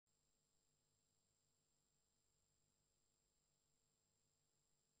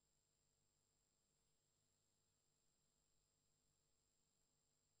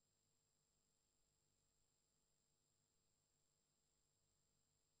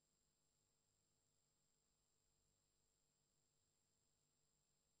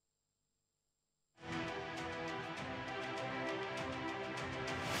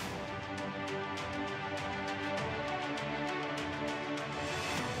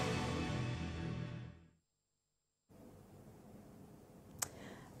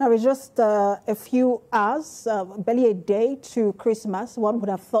Now, it's just a few hours, barely a day to Christmas. One would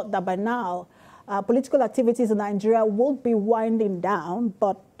have thought that by now, political activities in Nigeria would be winding down,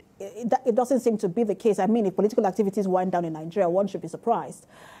 but it doesn't seem to be the case. I mean, if political activities wind down in Nigeria, one should be surprised.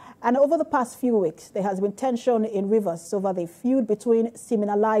 And over the past few weeks, there has been tension in Rivers over the feud between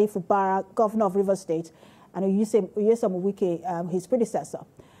Siminalayi Fubara, governor of Rivers State, and Wike, his predecessor.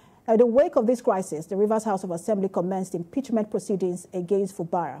 Now, in the wake of this crisis, the Rivers House of Assembly commenced impeachment proceedings against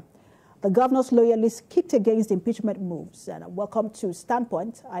Fubara. The governor's loyalists kicked against impeachment moves. And welcome to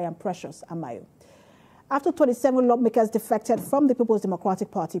Standpoint. I am Precious Amayo. After 27 lawmakers defected from the People's Democratic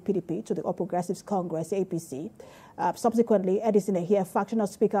Party, PDP, to the All Progressives Congress, APC, subsequently, Edison Ehie, factional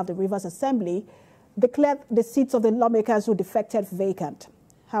speaker of the Rivers Assembly, declared the seats of the lawmakers who defected vacant.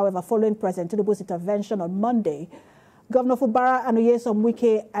 However, following President Tinubu's intervention on Monday, Governor Fubara and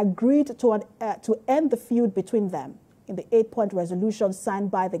Wike agreed to end the feud between them. In the 8-point resolution signed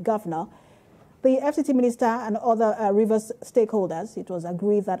by the governor, the FCT minister and other Rivers stakeholders, it was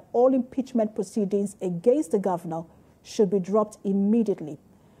agreed that all impeachment proceedings against the governor should be dropped immediately.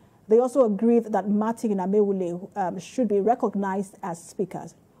 They also agreed that Martin Amewule should be recognized as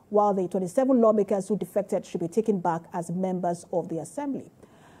speakers, while the 27 lawmakers who defected should be taken back as members of the assembly.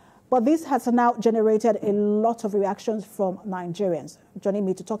 But this has now generated a lot of reactions from Nigerians. Joining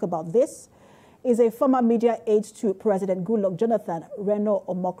me to talk about this is a former media aide to President Goodluck Jonathan, Reno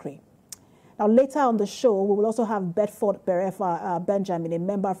Omokri. Now, later on the show, we will also have Bedford Berefa Benjamin, a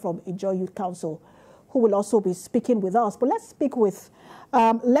member from Ijo Youth Council, who will also be speaking with us. But let's speak with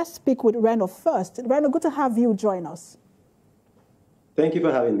Reno first. Reno, good to have you join us. Thank you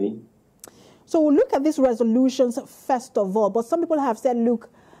for having me. So we'll look at these resolutions first of all. But some people have said, look,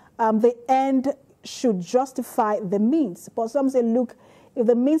 the end should justify the means. But some say, look, if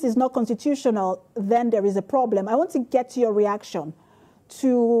the means is not constitutional, then there is a problem. I want to get your reaction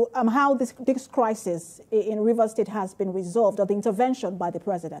to how this crisis in Rivers State has been resolved, or the intervention by the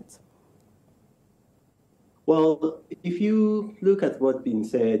president. Well, if you look at what's been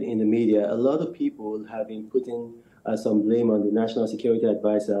said in the media, a lot of people have been putting some blame on the National Security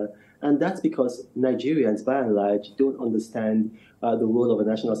Advisor, and that's because Nigerians, by and large, don't understand the role of a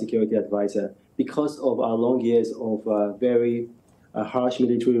National Security Advisor because of our long years of very harsh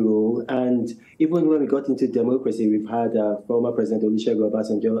military rule. And even when we got into democracy, we've had former President Olusegun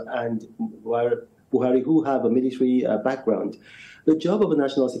Obasanjo and Buhari, who have a military background. The job of a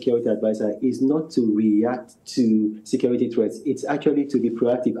National Security Advisor is not to react to security threats. It's actually to be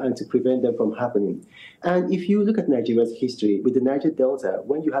proactive and to prevent them from happening. And if you look at Nigeria's history, with the Niger Delta,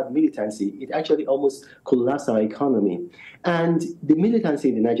 when you had militancy, it actually almost collapsed our economy. And the militancy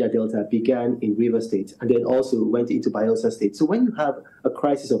in the Niger Delta began in Rivers State and then also went into Bayelsa State. So when you have a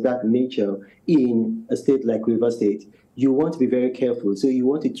crisis of that nature in a state like Rivers State, you want to be very careful. So you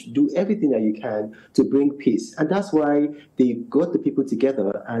want to do everything that you can to bring peace. And that's why they got the people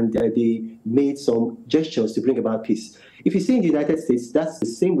together and they made some gestures to bring about peace. If you see in the United States, that's the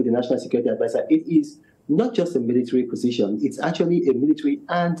same with the National Security Advisor. It is not just a military position, it's actually a military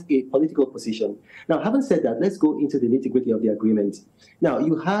and a political position. Now, having said that, let's go into the nitty-gritty of the agreement. Now,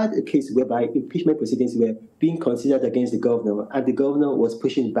 you had a case whereby impeachment proceedings were being considered against the governor, and the governor was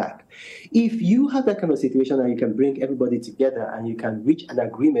pushing back. If you have that kind of situation and you can bring everybody together and you can reach an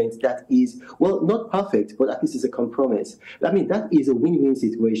agreement that is, well, not perfect, but at least it's a compromise, I mean, that is a win-win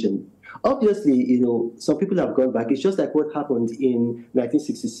situation. Obviously, you know, some people have gone back. It's just like what happened in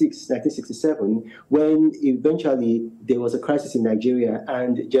 1966, 1967, when eventually there was a crisis in Nigeria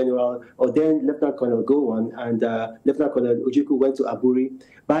and Lieutenant Colonel Gowon and Lieutenant Colonel Ojukwu went to Aburi.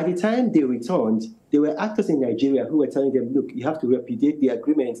 By the time they returned, there were actors in Nigeria who were telling them, look, you have to repudiate the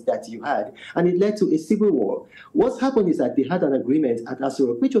agreement that you had. And it led to a civil war. What's happened is that they had an agreement at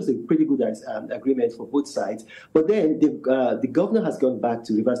Asurok, which was a pretty good agreement for both sides. But then the governor has gone back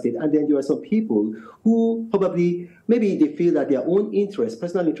to Rivers State. And then there are some people who probably, maybe they feel that their own interests,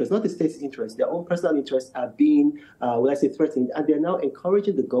 personal interests, not the state's interests, their own personal interests are being, threatened. And they're now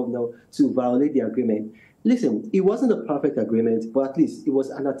encouraging the governor to violate the agreement. Listen, it wasn't a perfect agreement, but at least it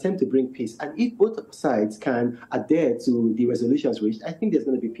was an attempt to bring peace. And if both sides can adhere to the resolutions reached, I think there's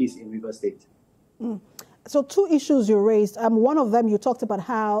going to be peace in Rivers State. So two issues you raised. One of them, you talked about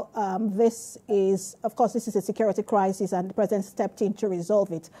how this is a security crisis and the president stepped in to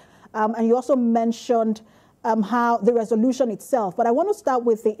resolve it. And you also mentioned how the resolution itself. But I want to start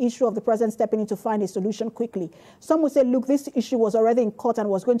with the issue of the president stepping in to find a solution quickly. Some would say, look, this issue was already in court and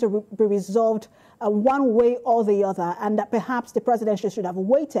was going to be resolved one way or the other, and that perhaps the president should have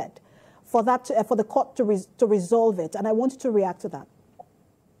waited for that for the court to resolve it. And I want you to react to that.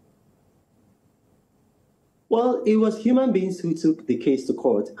 Well, it was human beings who took the case to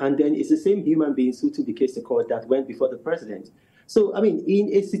court, and then it's the same human beings who took the case to court that went before the president. So, I mean, in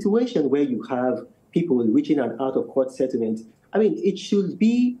a situation where you have people reaching an out-of-court settlement, I mean, it should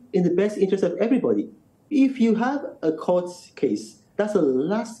be in the best interest of everybody. If you have a court case, that's a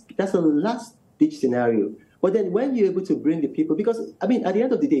last-ditch scenario. But then when you're able to bring the people, because, I mean, at the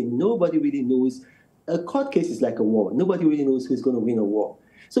end of the day, nobody really knows. A court case is like a war. Nobody really knows who's going to win a war.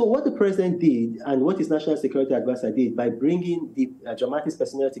 So what the president did and what his national security advisor did by bringing the dramatic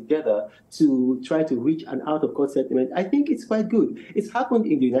personnel together to try to reach an out-of-court settlement, I think it's quite good. It's happened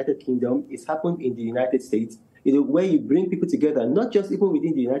in the United Kingdom. It's happened in the United States. Where you bring people together, not just even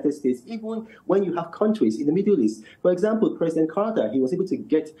within the United States, even when you have countries in the Middle East. For example, President Carter, he was able to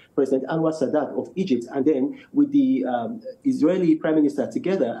get President Anwar Sadat of Egypt, and then with the Israeli Prime Minister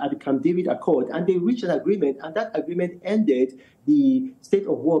together at the Camp David Accord, and they reached an agreement, and that agreement ended the state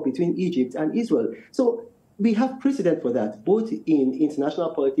of war between Egypt and Israel. So we have precedent for that, both in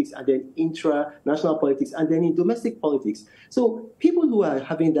international politics and then intra-national politics and then in domestic politics. So people who are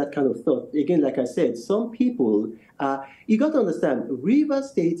having that kind of thought, again, like I said, some people, you got to understand, Rivers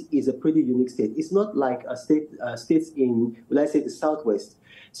State is a pretty unique state. It's not like a states in, let's say, the Southwest.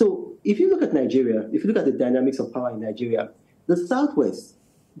 So if you look at Nigeria, if you look at the dynamics of power in Nigeria, the Southwest,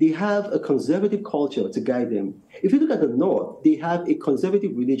 they have a conservative culture to guide them. If you look at the North, they have a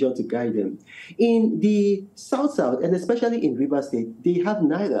conservative religion to guide them. In the South, and especially in Rivers State, they have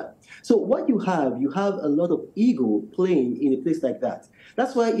neither. So what you have a lot of ego playing in a place like that.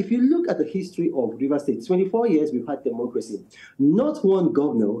 That's why if you look at the history of Rivers State, 24 years we've had democracy. Not one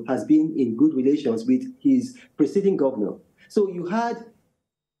governor has been in good relations with his preceding governor. So you had,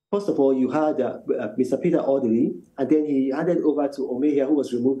 first of all, you had Mr. Peter Orderly, and then he handed over to Omehia, who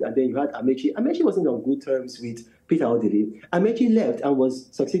was removed, and then you had Amechi. Amechi wasn't on good terms with Peter Orderly. Amechi left and was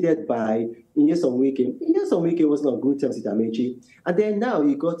succeeded by Nyesom Wike. Nyesom Wike wasn't on good terms with Amechi. And then now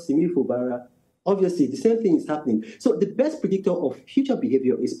you got Simi Fubara. Obviously, the same thing is happening. So the best predictor of future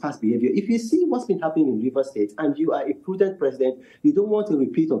behavior is past behavior. If you see what's been happening in Rivers State and you are a prudent president, you don't want a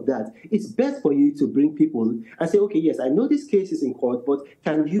repeat of that, it's best for you to bring people and say, okay, yes, I know this case is in court, but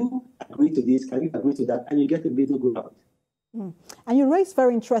can you agree to this? Can you agree to that? And you get the middle ground. And you raised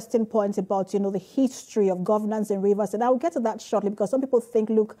very interesting points about, the history of governance in Rivers. And I will get to that shortly because some people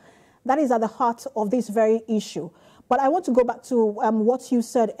think, look, that is at the heart of this very issue. But I want to go back to what you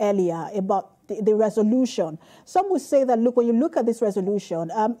said earlier about the resolution. Some would say that, look, when you look at this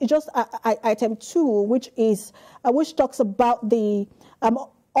resolution, it's just item 2, which talks about the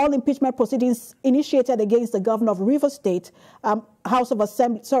all impeachment proceedings initiated against the governor of Rivers State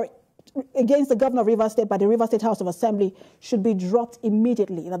against the governor of Rivers State by the Rivers State House of Assembly should be dropped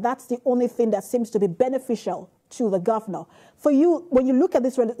immediately. Now, that's the only thing that seems to be beneficial to the governor. For you, when you look at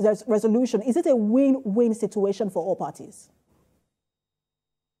this resolution, is it a win-win situation for all parties?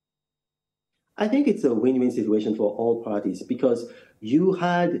 I think it's a win-win situation for all parties because you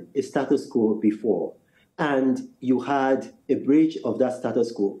had a status quo before and you had a breach of that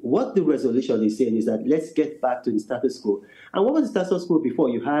status quo. What the resolution is saying is that let's get back to the status quo. And what was the status quo before?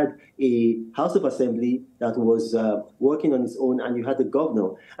 You had a House of Assembly that was working on its own and you had the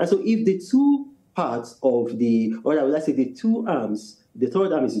governor. And so if the two parts of the, or let's say the two arms, the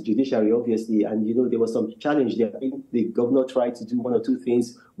third arm is the judiciary, obviously, and there was some challenge there. I think the governor tried to do one or two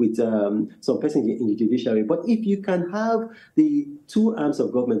things with some person in the judiciary. But if you can have the two arms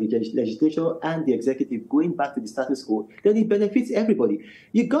of government, the legislature and the executive, going back to the status quo, then it benefits everybody.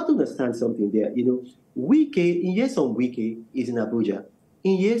 You got to understand something there. Wike, Nyesom Wike is in Abuja.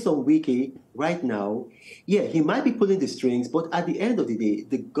 Nyesom Wike, right now, yeah, he might be pulling the strings, but at the end of the day,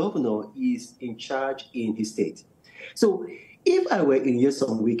 the governor is in charge in his state. So if I were in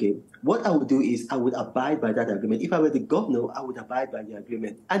Nyesom Wike, what I would do is I would abide by that agreement. If I were the governor, I would abide by the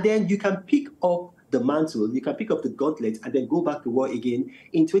agreement. And then you can pick up the mantle, you can pick up the gauntlet, and then go back to war again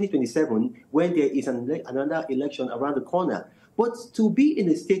in 2027 when there is another election around the corner. But to be in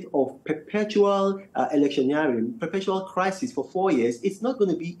a state of perpetual electioneering, perpetual crisis for 4 years, it's not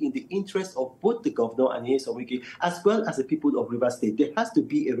going to be in the interest of both the governor and Nyesom Wike, as well as the people of Rivers State. There has to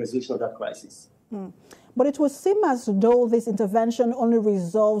be a resolution of that crisis. But it would seem as though this intervention only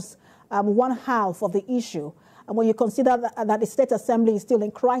resolves one half of the issue. And when you consider that the State Assembly is still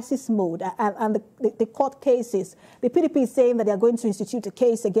in crisis mode and the court cases, the PDP is saying that they are going to institute a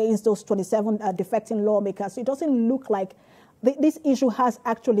case against those 27 defecting lawmakers. So it doesn't look like this issue has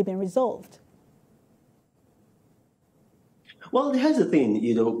actually been resolved. Well, here's the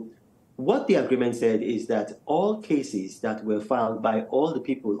thing, what the agreement said is that all cases that were filed by all the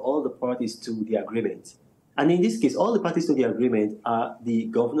people, all the parties to the agreement, and in this case, all the parties to the agreement are the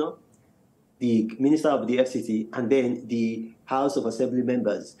governor, the Minister of the FCT, and then the House of Assembly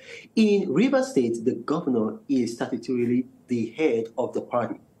members. In Rivers State, the governor is statutorily the head of the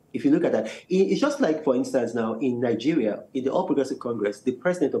party. If you look at that, it's just like, for instance, now in Nigeria, in the All Progressive Congress, the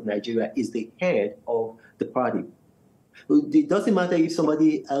president of Nigeria is the head of the party. It doesn't matter if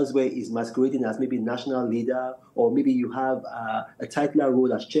somebody elsewhere is masquerading as maybe national leader, or maybe you have a titular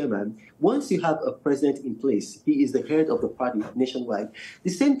role as chairman. Once you have a president in place, he is the head of the party nationwide.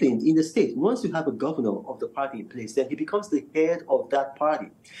 The same thing in the state. Once you have a governor of the party in place, then he becomes the head of that party.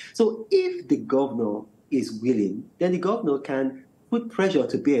 So if the governor is willing, then the governor can put pressure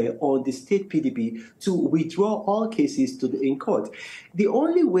to bear on the state PDP to withdraw all cases in court. The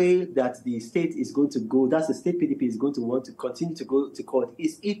only way that the state is going to go, that the state PDP is going to want to continue to go to court,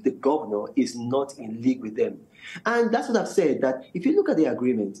 is if the governor is not in league with them. And that's what I've said, that if you look at the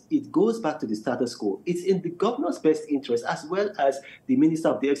agreement, it goes back to the status quo. It's in the governor's best interest, as well as the minister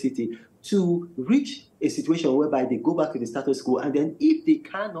of the FCT, to reach a situation whereby they go back to the status quo, and then if they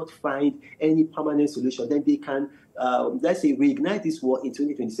cannot find any permanent solution, then they can, let's say, reignite this war in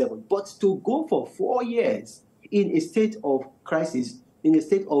 2027. But to go for 4 years in a state of crisis, in a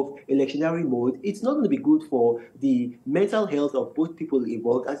state of electionary mode, it's not going to be good for the mental health of both people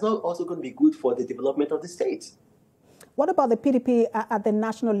involved, and it's not also going to be good for the development of the state. What about the PDP at the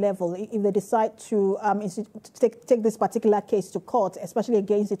national level, if they decide to take this particular case to court, especially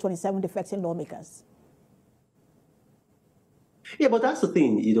against the 27 defecting lawmakers? Yeah, but that's the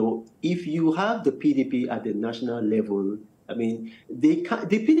thing, if you have the PDP at the national level, I mean, the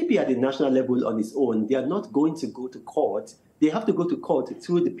PDP at the national level on its own, they are not going to go to court. They have to go to court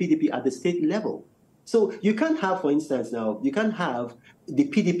through the PDP at the state level. So you can't have, for instance, now, you can't have the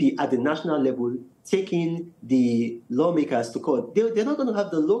PDP at the national level taking the lawmakers to court. They're not going to have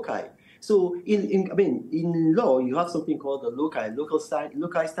the loci. So in law, you have something called the local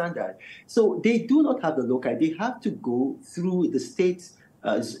standard. So they do not have the loci. They have to go through the state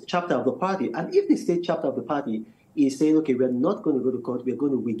chapter of the party. And if the state chapter of the party is saying, okay, we're not going to go to court, we're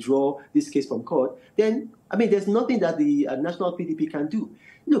going to withdraw this case from court, then, there's nothing that the national PDP can do.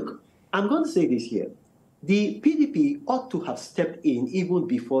 Look, I'm going to say this here. The PDP ought to have stepped in even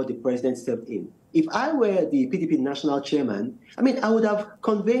before the president stepped in. If I were the PDP national chairman, I would have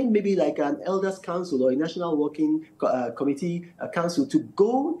convened maybe like an elders council or a national working committee council to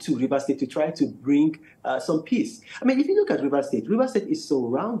go to Rivers State to try to bring some peace. If you look at Rivers State is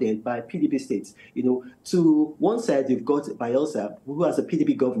surrounded by PDP states. To one side, you've got Bayelsa, who has a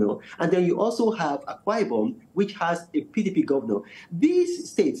PDP governor, and then you also have Akwa Ibom, which has a PDP governor. These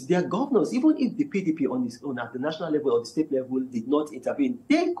states, their governors, even if the PDP on its own at the national level or the state level did not intervene,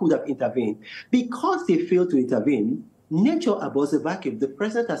 they could have intervened. Because they failed to intervene, nature abhors a vacuum. The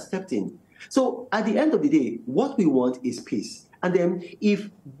president has stepped in. So at the end of the day, what we want is peace. And then if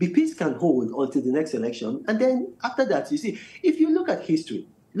the peace can hold until the next election, and then after that, you see, if you look at history,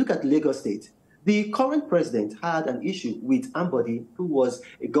 look at Lagos State, the current president had an issue with Ambody, who was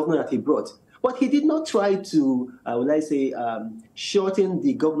a governor that he brought. But he did not try to, shorten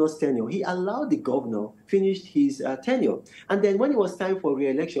the governor's tenure. He allowed the governor finish his tenure. And then when it was time for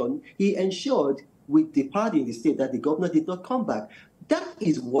re-election, he ensured with the party in the state that the governor did not come back. That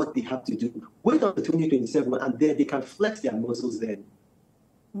is what they have to do. Wait until 2027, and then they can flex their muscles then.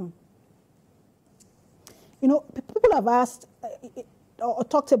 People have asked or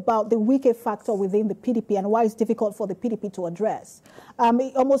talked about the Wike factor within the PDP and why it's difficult for the PDP to address.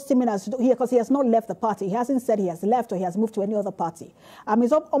 It almost seeming as though, because he has not left the party. He hasn't said he has left or he has moved to any other party.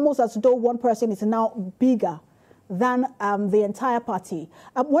 It's almost as though one person is now bigger than the entire party.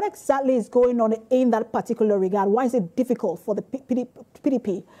 What exactly is going on in that particular regard? Why is it difficult for the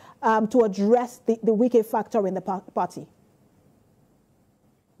PDP to address the Wike factor in the party?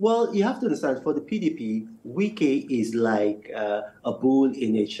 Well, you have to understand, for the PDP, Wike is like a bull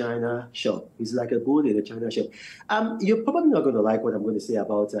in a china shop. He's like a bull in a china shop. You're probably not going to like what I'm going to say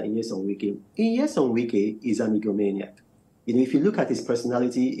about Nyesom Wike. Nyesom Wike is an egomaniac. If you look at his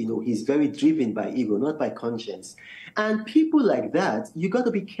personality, he's very driven by ego, not by conscience. And people like that, you got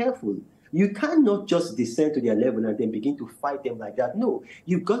to be careful. You cannot just descend to their level and then begin to fight them like that. No,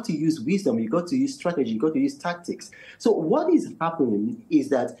 you've got to use wisdom. You've got to use strategy. You've got to use tactics. So what is happening is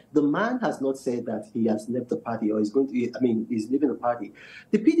that the man has not said that he has left the party or is going to, is leaving the party.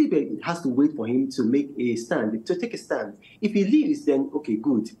 The PDP has to wait for him to make a stand, to take a stand. If he leaves, then okay,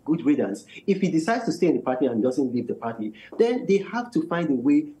 good riddance. If he decides to stay in the party and doesn't leave the party, then they have to find a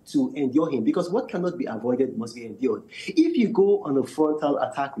way to endure him, because what cannot be avoided must be endured. If you go on a frontal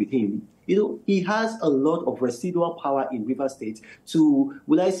attack with him, He has a lot of residual power in Rivers State to,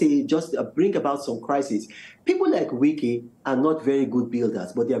 will I say, just bring about some crisis. People like Wike are not very good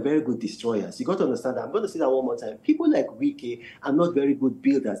builders, but they are very good destroyers. You got to understand that. I'm going to say that one more time. People like Wike are not very good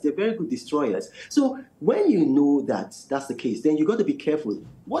builders. They're very good destroyers. So when you know that that's the case, then you got to be careful.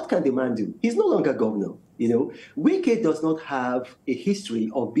 What can the man do? He's no longer governor. Wike does not have a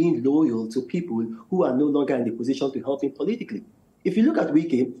history of being loyal to people who are no longer in the position to help him politically. If you look at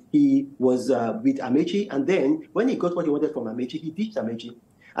Wike, he was with Amechi, and then when he got what he wanted from Amechi, he ditched Amechi.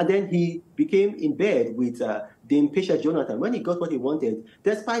 And then he became in bed with Dame Pesha Jonathan. When he got what he wanted,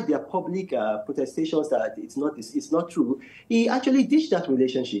 despite their public protestations that it's not true, he actually ditched that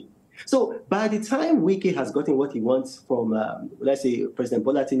relationship. So by the time Wike has gotten what he wants from, let's say, President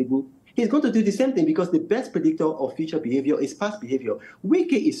Bola Tinubu, he's going to do the same thing, because the best predictor of future behavior is past behavior.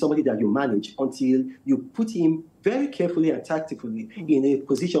 Wike is somebody that you manage until you put him very carefully and tactfully in a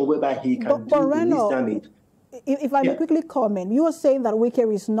position whereby he can do the least damage. If I may quickly comment, you were saying that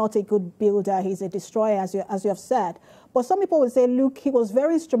Wike is not a good builder, he's a destroyer, as you have said. But some people would say, look, he was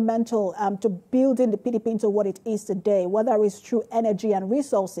very instrumental to building the PDP into what it is today, whether it's through energy and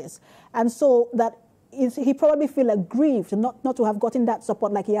resources. And so that he probably feel aggrieved not to have gotten that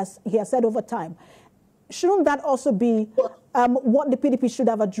support like he has said over time. Shouldn't that also be what the PDP should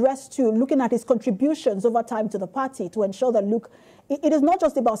have addressed to, looking at his contributions over time to the party, to ensure that, look, it is not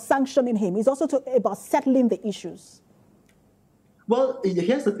just about sanctioning him, it's also about settling the issues? Well,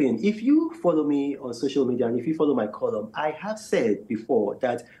 here's the thing. If you follow me on social media and if you follow my column, I have said before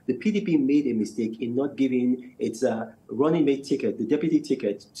that the PDP made a mistake in not giving its running mate ticket, the deputy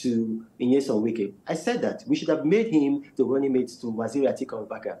ticket, to Nyesom Wike. I said that. We should have made him the running mate to Waziri Atiku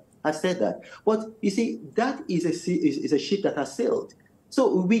Abubakar. I said that. But you see, that is a ship that has sailed.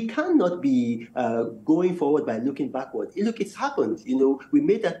 So we cannot be going forward by looking backward. Look, it's happened. We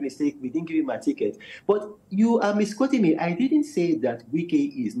made that mistake. We didn't give him a ticket. But you are misquoting me. I didn't say that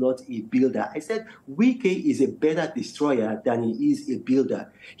Wike is not a builder. I said Wike is a better destroyer than he is a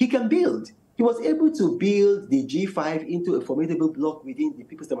builder. He can build. He was able to build the G5 into a formidable bloc within the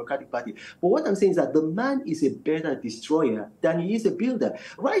People's Democratic Party. But what I'm saying is that the man is a better destroyer than he is a builder.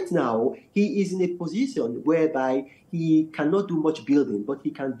 Right now, he is in a position whereby he cannot do much building, but he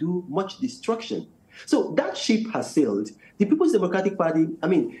can do much destruction. So that ship has sailed. The People's Democratic Party,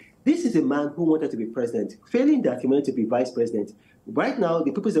 this is a man who wanted to be president. Failing that, he wanted to be vice president. Right now,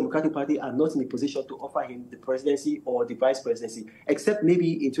 the People's Democratic Party are not in a position to offer him the presidency or the vice presidency, except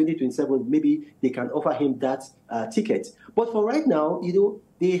maybe in 2027, maybe they can offer him that ticket. But for right now,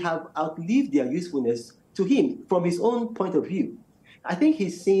 they have outlived their usefulness to him from his own point of view. I think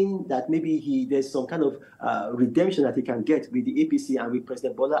he's seen that maybe there's some kind of redemption that he can get with the APC and with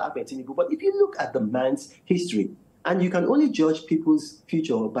President Bola Ahmed Tinubu. But if you look at the man's history, and you can only judge people's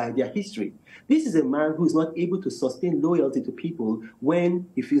future by their history, this is a man who is not able to sustain loyalty to people when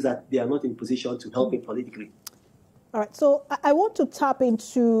he feels that they are not in position to help him politically. All right, so I want to tap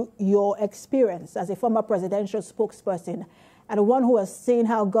into your experience as a former presidential spokesperson and one who has seen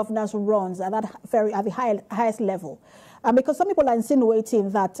how governance runs at the highest level. Because some people are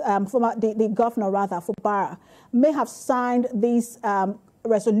insinuating that the governor, Fubara, may have signed this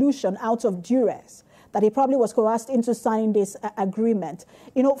resolution out of duress, that he probably was coerced into signing this agreement.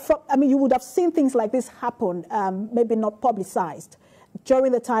 You would have seen things like this happen, maybe not publicized,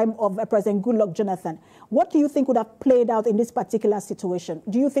 during the time of President Goodluck Jonathan. What do you think would have played out in this particular situation?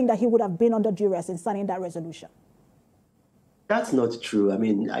 Do you think that he would have been under duress in signing that resolution? That's not true. I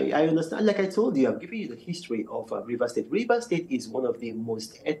understand. Like I told you, I've given you the history of Rivers State. Rivers State is one of the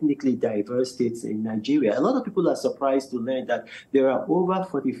most ethnically diverse states in Nigeria. A lot of people are surprised to learn that there are over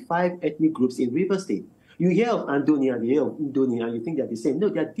 45 ethnic groups in Rivers State. You hear of Andoni and you hear of Ndoni and you think they're the same. No,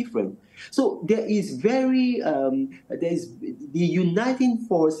 they're different. So there is the uniting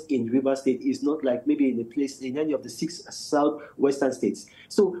force in River State is not like maybe in any of the 6 southwestern states.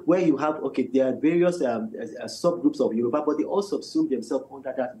 So where you have, there are various subgroups of Yoruba, but they all subsume themselves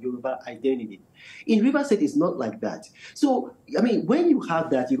under that Yoruba identity. In River State, it's not like that. So, when you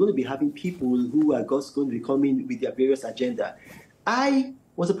have that, you're going to be having people who are just going to be coming with their various agenda. I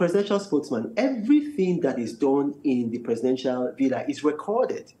was a presidential spokesman. Everything that is done in the presidential villa is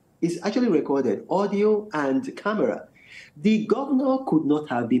recorded. It's actually recorded, audio and camera. The governor could not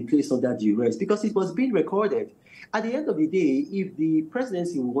have been placed under duress because it was being recorded. At the end of the day, if the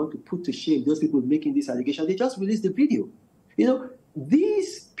presidency will want to put to shame those people making this allegation, they just release the video.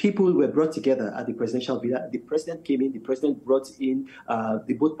 These people were brought together at the presidential villa. The president came in, the president brought in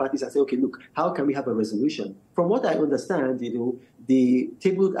the both parties and said, okay, look, how can we have a resolution? From what I understand, they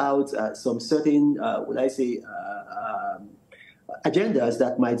tabled out some certain, agendas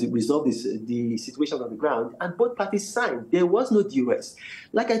that might resolve the situation on the ground, and both parties signed. There was no duress.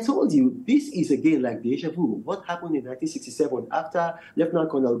 Like I told you, this is again like deja vu. What happened in 1967 after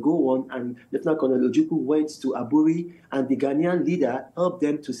Lieutenant Colonel Gowon and Lieutenant Colonel Ojukwu went to Aburi, and the Ghanaian leader helped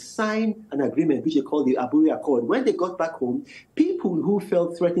them to sign an agreement which they called the Aburi Accord. When they got back home, people who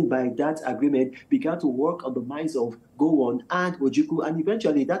felt threatened by that agreement began to work on the minds of Gowon and Ojukwu, and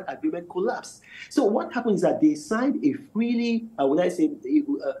eventually that agreement collapsed. So what happened is that they signed a freely,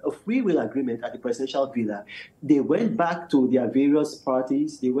 a free will agreement at the presidential villa. They went back to their various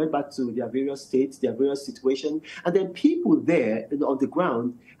parties, they went back to their various states, their various situations, and then people there on the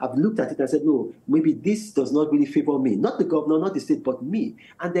ground have looked at it and said, no, maybe this does not really favor me. Not the governor, not the state, but me.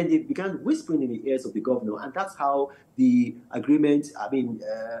 And then they began whispering in the ears of the governor, and that's how the agreement,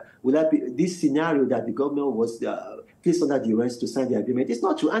 this scenario that the governor was placed under duress to sign the agreement, it's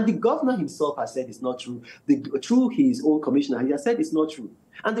not true. And the governor himself has said it's not true. Through his own commissioner, he has said it's not true.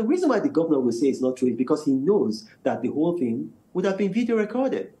 And the reason why the governor will say it's not true is because he knows that the whole thing would have been video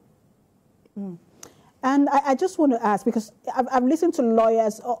recorded. Mm. And I just want to ask, because I've listened to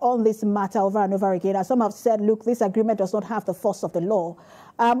lawyers on this matter over and over again, and some have said, look, this agreement does not have the force of the law.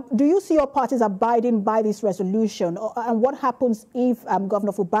 Do you see your parties abiding by this resolution? And what happens if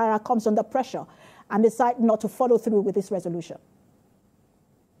Governor Fubara comes under pressure and decide not to follow through with this resolution?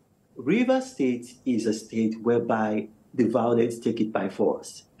 Rivers State is a state whereby the violence take it by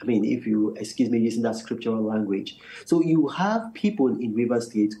force. I mean, if you excuse me using that scriptural language. So you have people in Rivers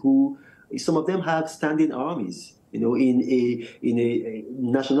State who, some of them have standing armies. You know, in a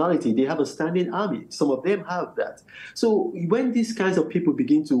nationality, they have a standing army. Some of them have that. So when these kinds of people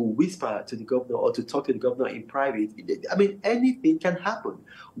begin to whisper to the governor or to talk to the governor in private, I mean, anything can happen.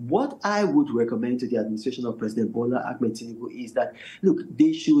 What I would recommend to the administration of President Bola Ahmed Tinubu is that, look,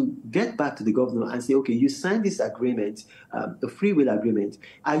 they should get back to the governor and say, okay, you signed this agreement, the free will agreement.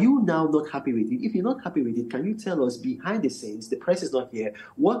 Are you now not happy with it? If you're not happy with it, can you tell us behind the scenes, the press is not here,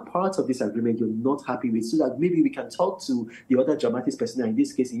 what parts of this agreement you're not happy with, so that maybe we can talk to the other dramatic person, in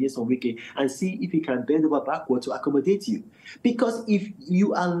this case, Wike, and see if he can bend over backward to accommodate you. Because if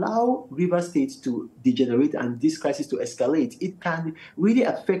you allow Rivers State to degenerate and this crisis to escalate, it can really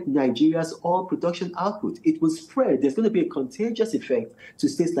affect Nigeria's oil production output. It will spread. There's going to be a contagious effect to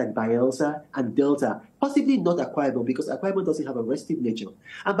states like Bayelsa and Delta, possibly not Akwa Ibom, because Akwa Ibom doesn't have a restive nature.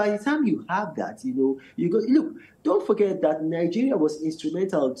 And by the time you have that, you go, look, don't forget that Nigeria was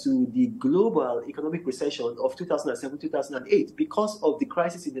instrumental to the global economic recession of 2007-2008 because of the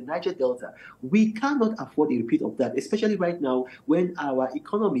crisis in the Niger Delta. We cannot afford a repeat of that, especially right now when our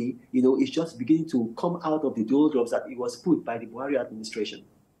economy, is just beginning to come out of the doldrums that it was put by the Buhari administration.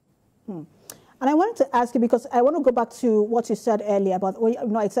 And I wanted to ask you, because I want to go back to what you said earlier about,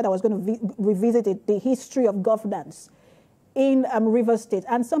 I said I was going to revisit the history of governance in Rivers State.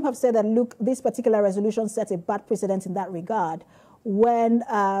 And some have said that, look, this particular resolution sets a bad precedent in that regard, when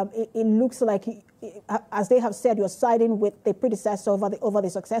it looks like, as they have said, you're siding with the predecessor over the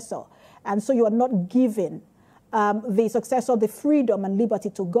successor. And so you are not giving the successor the freedom and liberty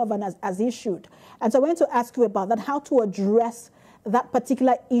to govern as he should. And so I wanted to ask you about that, how to address that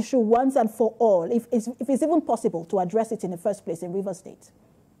particular issue once and for all, if it's even possible to address it in the first place in Rivers State.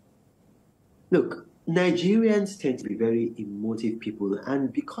 Look, Nigerians tend to be very emotive people,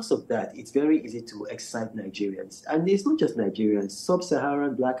 and because of that, it's very easy to excite Nigerians. And it's not just Nigerians.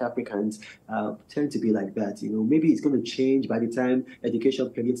 Sub-Saharan Black Africans tend to be like that. Maybe it's going to change by the time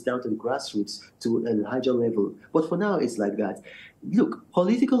education gets down to the grassroots to a larger level. But for now, it's like that. Look,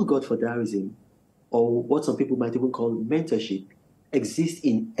 political godfatherism, or what some people might even call mentorship, exists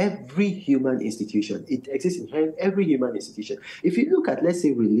in every human institution. It exists in every human institution. If you look at, let's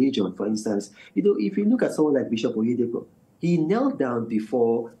say, religion, for instance, if you look at someone like Bishop Oyedepo, he knelt down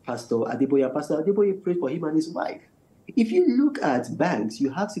before Pastor Adeboye, and Pastor Adeboye prayed for him and his wife. If you look at banks, you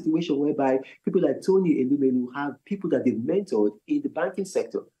have situations whereby people like Tony Elumelu have people that they've mentored in the banking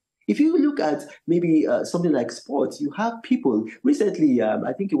sector. If you look at maybe something like sports, you have people, recently,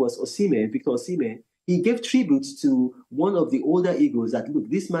 I think it was Victor Osimhen, he gave tribute to one of the older Eagles that, look,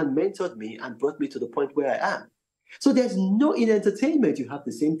 this man mentored me and brought me to the point where I am. So there's no, in entertainment, you have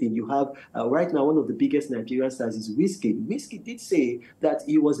the same thing. You have, right now, one of the biggest Nigerian stars is Wike. Wike did say that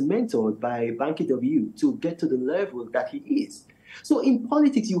he was mentored by Banky W to get to the level that he is. So in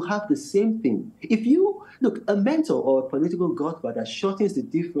politics, you have the same thing. If you, look, a mentor or a political godfather shortens the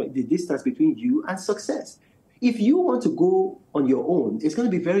distance between you and success. If you want to go on your own, it's going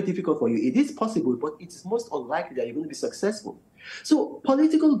to be very difficult for you. It is possible, but it's most unlikely that you're going to be successful. So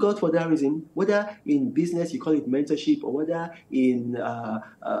political godfatherism, whether in business you call it mentorship, or whether in,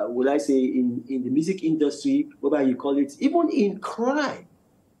 will I say, in the music industry, whether you call it, even in crime.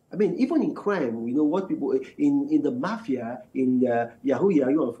 I mean, even in crime, you know, what people, in the mafia, in Yahoo,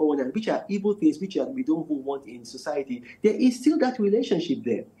 and 419, which are evil things, we don't even want in society, there is still that relationship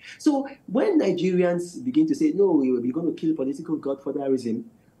there. So when Nigerians begin to say, no, we're going to kill political godfatherism,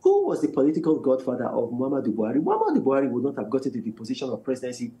 who was the political godfather of Muhammadu Buhari? Muhammadu Buhari would not have gotten to the position of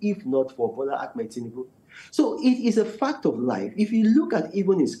presidency if not for Bola Ahmed Tinubu. So it is a fact of life. If you look at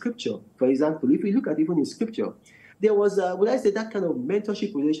even in scripture, for example, if you look at even in scripture, there was, would I say, that kind of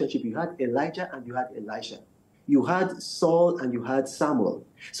mentorship relationship. You had Elijah and you had Elisha. You had Saul and you had Samuel.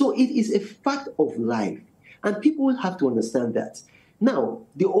 So it is a fact of life. And people will have to understand that. Now,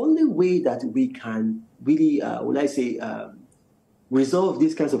 the only way that we can really, would I say, resolve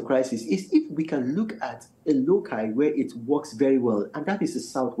these kinds of crises is if we can look at a loci where it works very well, and that is the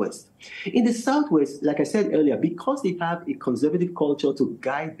Southwest. In the Southwest, like I said earlier, because they have a conservative culture to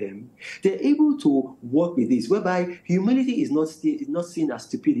guide them, they're able to work with this, whereby humility is not seen as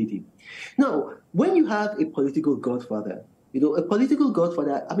stupidity. Now, when you have a political godfather, you know, a political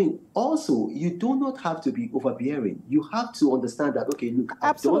godfather, I mean, also, you do not have to be overbearing. You have to understand that, okay, look,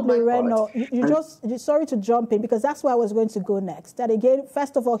 absolutely, Reno. Sorry to jump in, because that's where I was going to go next. That again,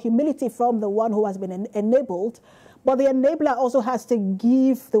 first of all, humility from the one who has been enabled, but the enabler also has to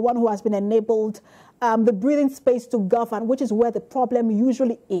give the one who has been enabled the breathing space to govern, which is where the problem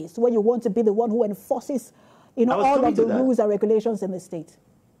usually is, where you want to be the one who enforces, you know, all of the rules and regulations in the state.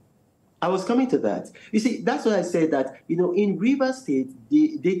 I was coming to that. You see, that's why I said that, you know, in Rivers State,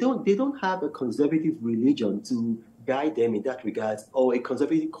 they don't have a conservative religion to guide them in that regard, or a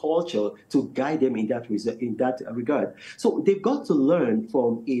conservative culture to guide them in that regard. So they've got to learn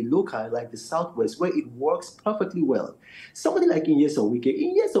from a local like the Southwest, where it works perfectly well. Somebody like Nyesom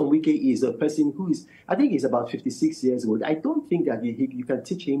Wike is a person who is, I think he's about 56 years old. I don't think that you can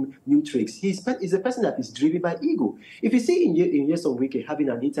teach him new tricks. He's a person that is driven by ego. If you see Nyesom Wike having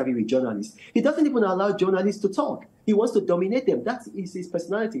an interview with journalists, he doesn't even allow journalists to talk. He wants to dominate them. That is his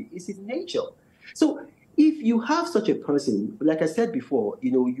personality. It's his nature. So if you have such a person, like I said before,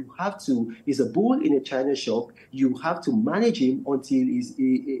 you know, you have to, he's a bull in a china shop, you have to manage him until he's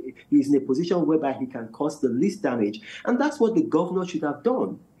in a position whereby he can cause the least damage. And that's what the governor should have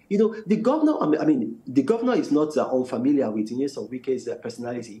done. You know, the governor, I mean, the governor is not unfamiliar with Nyesom Wike's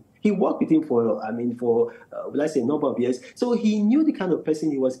personality. He worked with him for, let's say, a number of years. So he knew the kind of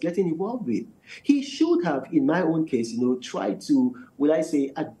person he was getting involved with. He should have, in my own case, you know, tried to,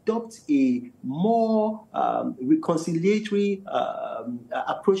 adopt a more reconciliatory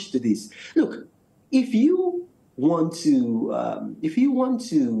approach to this. Look, if you want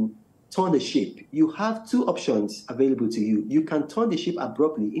to turn the ship, you have two options available to you. You can turn the ship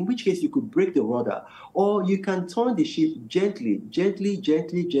abruptly, in which case you could break the rudder, or you can turn the ship gently,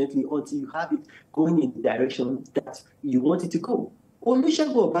 until you have it going in the direction that you want it to go.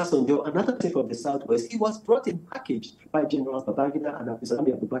 Olusegun Obasanjo, another person from the Southwest, he was brought in packaged by General Babangida and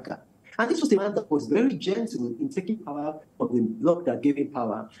Abdulsalami Abubakar. And this was a man that was very gentle in taking power from the bloc that gave him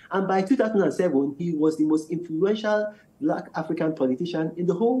power. And by 2007, he was the most influential Black African politician in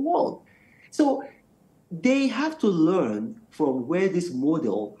the whole world. So they have to learn from where this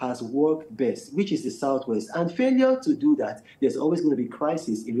model has worked best, which is the Southwest. And failure to do that, there's always going to be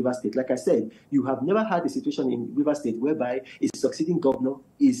crisis in Rivers State. Like I said, you have never had a situation in Rivers State whereby a succeeding governor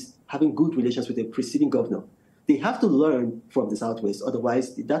is having good relations with a preceding governor. They have to learn from the Southwest,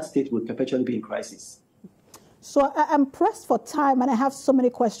 otherwise that state will perpetually be in crisis. So I'm pressed for time, and I have so many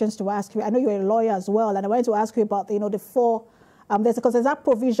questions to ask you. I know you're a lawyer as well, and I wanted to ask you about, the four. There's that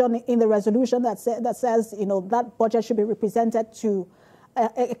provision in the resolution that says, that budget should be represented to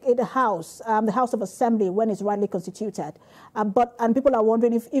the House of Assembly when it's rightly constituted. And people are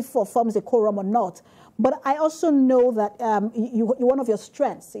wondering if it forms a quorum or not. But I also know that one of your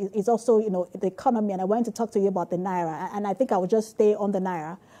strengths is also, the economy, and I wanted to talk to you about the Naira, and I think I will just stay on the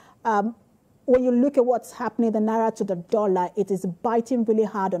Naira. When you look at what's happening, the Naira to the dollar, it is biting really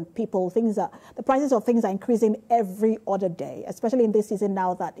hard on people. The prices of things are increasing every other day, especially in this season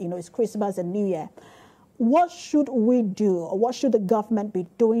now that, it's Christmas and New Year. What should we do, or what should the government be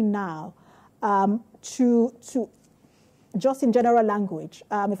doing now to just in general language,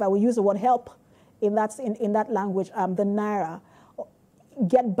 if I will use the word help in that language, the Naira,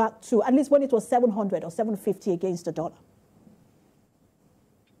 get back to at least when it was 700 or 750 against the dollar?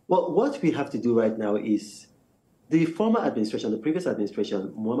 Well, what we have to do right now is the former administration, the previous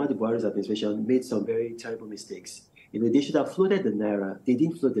administration, Muhammadu Buhari's administration, made some very terrible mistakes. They should have floated the naira. They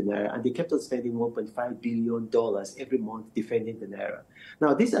didn't float the naira, and they kept on spending $1.5 billion every month defending the naira.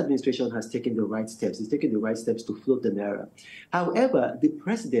 Now, this administration has taken the right steps. It's taken the right steps to float the naira. However, the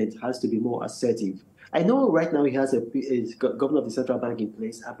president has to be more assertive. I know right now he has a governor of the central bank in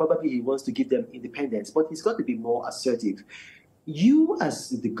place, and probably he wants to give them independence, but he's got to be more assertive. You, as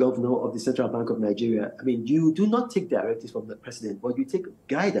the governor of the Central Bank of Nigeria, I mean, you do not take directives from the president, but you take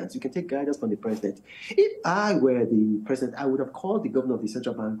guidance. You can take guidance from the president. If I were the president, I would have called the governor of the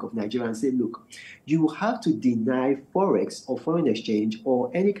Central Bank of Nigeria and say, look, you have to deny forex or foreign exchange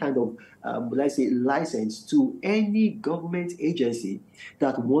or any kind of, let's say, license to any government agency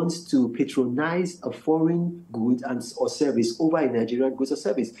that wants to patronize a foreign good or service over a Nigerian goods or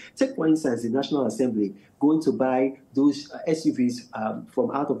service. Take, for instance, the National Assembly going to buy those SUVs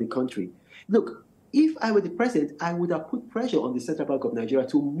from out of the country. Look, if I were the president, I would have put pressure on the Central Bank of Nigeria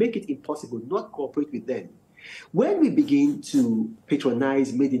to make it impossible, not cooperate with them. When we begin to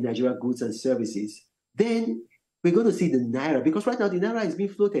patronize made in Nigeria goods and services, then we're going to see the naira, because right now the naira is being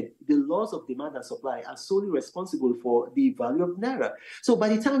floated. The laws of demand and supply are solely responsible for the value of naira. So by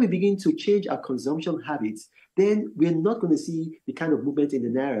the time we begin to change our consumption habits, then we're not going to see the kind of movement in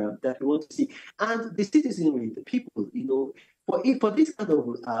the naira that we want to see. And the citizenry, the people, for this kind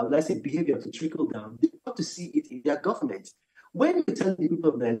of, let's say, behavior to trickle down, they want to see it in their government. When you tell the people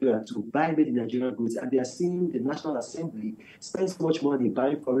of Nigeria to buy made in Nigerian goods and they are seeing the National Assembly spend so much money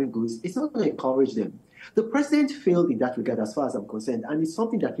buying foreign goods, it's not going to encourage them. The president failed in that regard as far as I'm concerned, and it's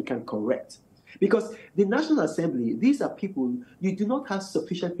something that he can correct. Because the National Assembly, these are people, you do not have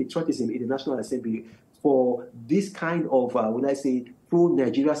sufficient patriotism in the National Assembly for this kind of,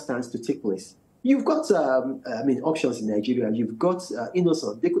 pro-Nigeria stance to take place. You've got, options in Nigeria. You've got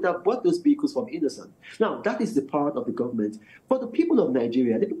Innocent. They could have bought those vehicles from Innocent. Now, that is the part of the government. For the people of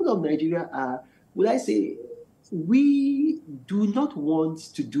Nigeria, the people of Nigeria are, we do not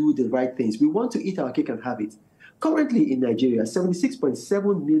want to do the right things. We want to eat our cake and have it. Currently in Nigeria,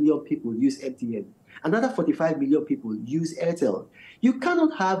 76.7 million people use MTN. Another 45 million people use Airtel. You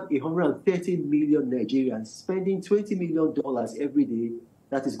cannot have 130 million Nigerians spending $20 million every day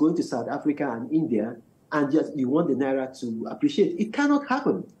that is going to South Africa and India, and just you want the naira to appreciate. It cannot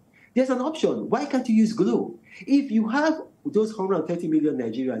happen. There's an option. Why can't you use Glo? If you have those 130 million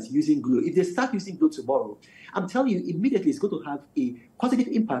Nigerians using Glo, if they start using Glo tomorrow, I'm telling you, immediately it's going to have a positive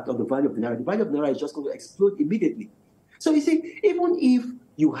impact on the value of the naira. The value of the naira is just going to explode immediately. So you see, even if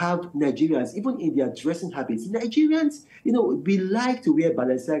you have Nigerians, even in their dressing habits, Nigerians, we like to wear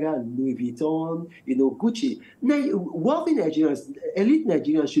Balenciaga, Louis Vuitton, Gucci. Now, wealthy Nigerians, elite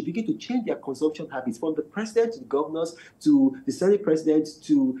Nigerians should begin to change their consumption habits, from the president to the governors to the Senate presidents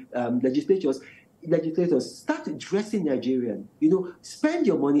to legislators. Start dressing Nigerian. Spend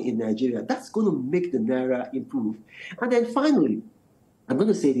your money in Nigeria. That's going to make the naira improve. And then finally, I'm going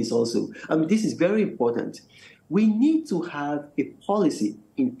to say this also. This is very important. We need to have a policy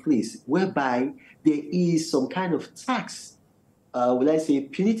in place whereby there is some kind of tax,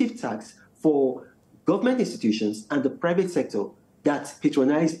 punitive tax for government institutions and the private sector that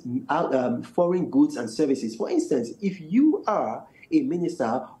patronize foreign goods and services. For instance, if you are a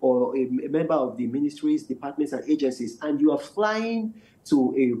minister or a member of the ministries, departments, and agencies, and you are flying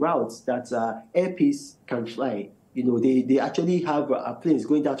to a route that Air Peace can fly, they actually have planes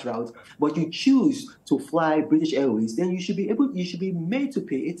going that route, but you choose to fly British Airways, then you should be made to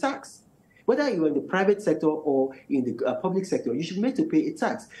pay a tax. Whether you're in the private sector or in the public sector, you should be made to pay a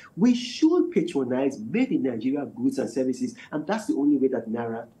tax. We should patronize made in Nigeria goods and services, and that's the only way that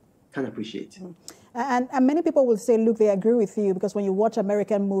naira can appreciate. And many people will say, look, they agree with you, because when you watch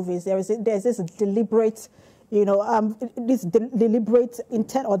American movies, there's this deliberate this deliberate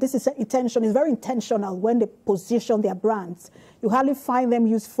intent, or this is intention, is very intentional when they position their brands. You hardly find them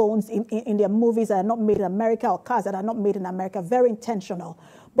use phones in their movies that are not made in America, or cars that are not made in America. Very intentional.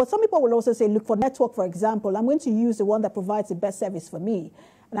 But some people will also say, look, for network, for example, I'm going to use the one that provides the best service for me.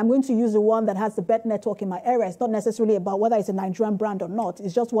 And I'm going to use the one that has the best network in my area. It's not necessarily about whether it's a Nigerian brand or not.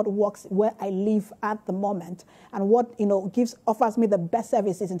 It's just what works where I live at the moment, and what offers me the best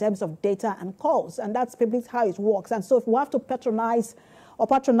services in terms of data and calls. And that's basically how it works. And so if we have to patronize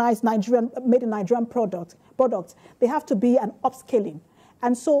made in Nigerian products, they have to be an upscaling.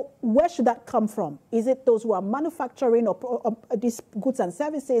 And so where should that come from? Is it those who are manufacturing or these goods and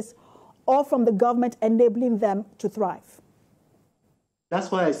services, or from the government enabling them to thrive? That's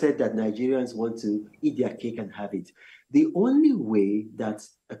why I said that Nigerians want to eat their cake and have it. The only way that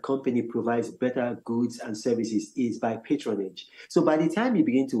a company provides better goods and services is by patronage. So by the time you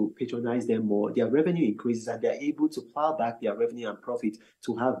begin to patronize them more, their revenue increases and they're able to plow back their revenue and profit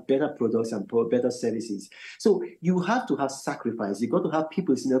to have better products and better services. So you have to have sacrifice. You've got to have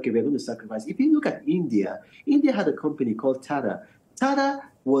people saying, okay, we're going to sacrifice. If you look at India, India had a company called Tata. Tata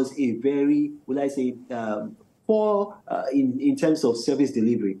was a very, will I say, poor in terms of service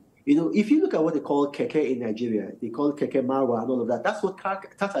delivery. You know, if you look at what they call keke in Nigeria, they call keke marwa and all of that. That's what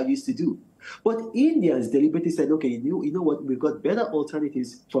Tata used to do. But Indians deliberately said, okay, you know what, we've got better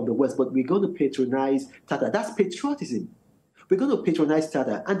alternatives from the West, but we're going to patronize Tata. That's patriotism. We're going to patronize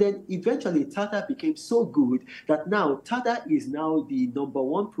Tata. And then eventually Tata became so good that now Tata is now the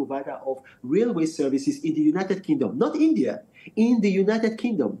 #1 provider of railway services in the United Kingdom, not India, in the United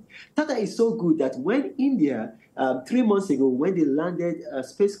Kingdom. Tata is so good that when India, 3 months ago, when they landed a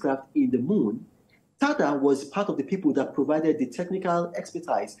spacecraft in the moon, Tata was part of the people that provided the technical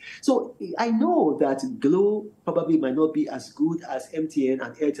expertise. So I know that Glo probably might not be as good as MTN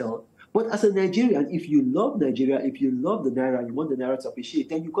and Airtel, but as a Nigerian, if you love Nigeria, if you love the Naira, you want the Naira to appreciate,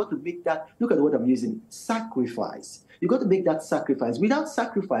 then you've got to make that, look at what I'm using, sacrifice. You've got to make that sacrifice. Without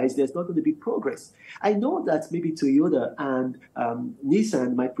sacrifice, there's not going to be progress. I know that maybe Toyota and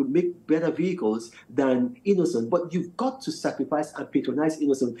Nissan might make better vehicles than Innocent, but you've got to sacrifice and patronize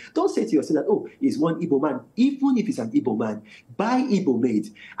Innocent. Don't say to yourself that, oh, he's one Igbo man. Even if he's an Igbo man, buy Igbo made.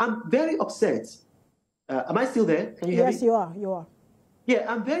 I'm very upset. Am I still there? Can you hear me? Yes, you are. You are. Yeah,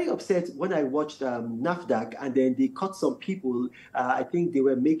 I'm very upset when I watched NAFDAC and then they caught some people. I think they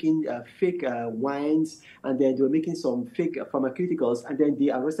were making fake wines and then they were making some fake pharmaceuticals and then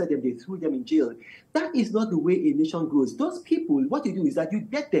they arrested them, they threw them in jail. That is not the way a nation grows. Those people, what you do is that you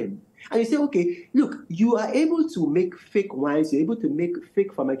get them and you say, okay, look, you are able to make fake wines, you're able to make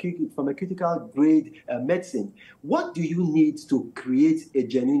fake pharmaceutical grade medicine. What do you need to create a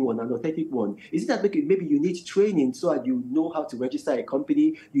genuine one, an authentic one? Is it that maybe you need training so that you know how to register a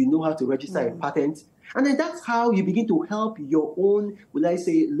company, you know how to register a patent? And then that's how you begin to help your own, will I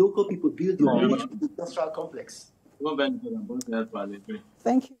say, local people build your own industrial complex.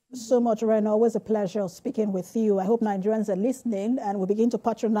 Thank you so much, Reno. Always a pleasure speaking with you. I hope Nigerians are listening and will begin to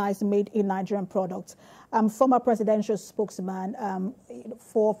patronize made in Nigerian products. Former presidential spokesman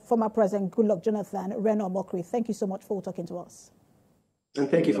for former President Goodluck Jonathan, Reno Omokri. Thank you so much for talking to us. And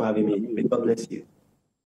thank you for having me. God bless you.